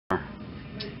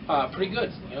Pretty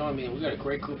good. I mean, we got a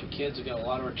great group of kids. We got a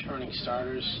lot of returning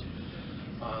starters.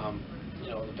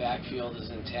 The backfield is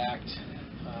intact.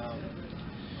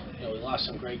 We lost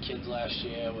some great kids last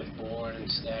year with Bourne and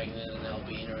Stagnant and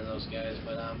Albina and those guys,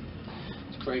 but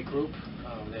it's a great group.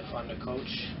 They're fun to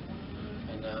coach,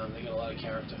 and they got a lot of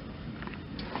character.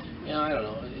 I don't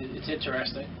know. It's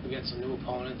interesting. We got some new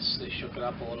opponents. They shook it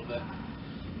up a little bit.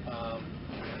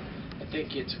 I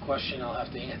think it's a question I'll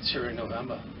have to answer in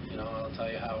November. I'll tell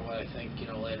you what I think,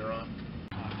 later on.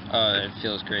 It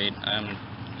feels great. I'm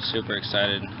super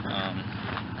excited.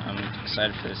 I'm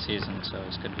excited for the season, so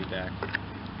it's good to be back.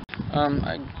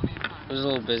 I was a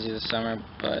little busy this summer,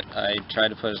 but I tried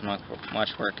to put as much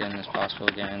work in as possible,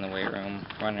 getting in the weight room,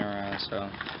 running around, so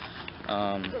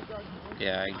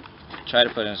yeah, I try to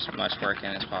put as much work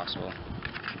in as possible.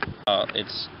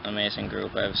 It's an amazing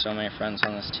group. I have so many friends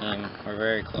on this team. We're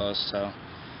very close, so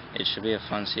it should be a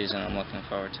fun season. I'm looking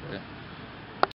forward to it.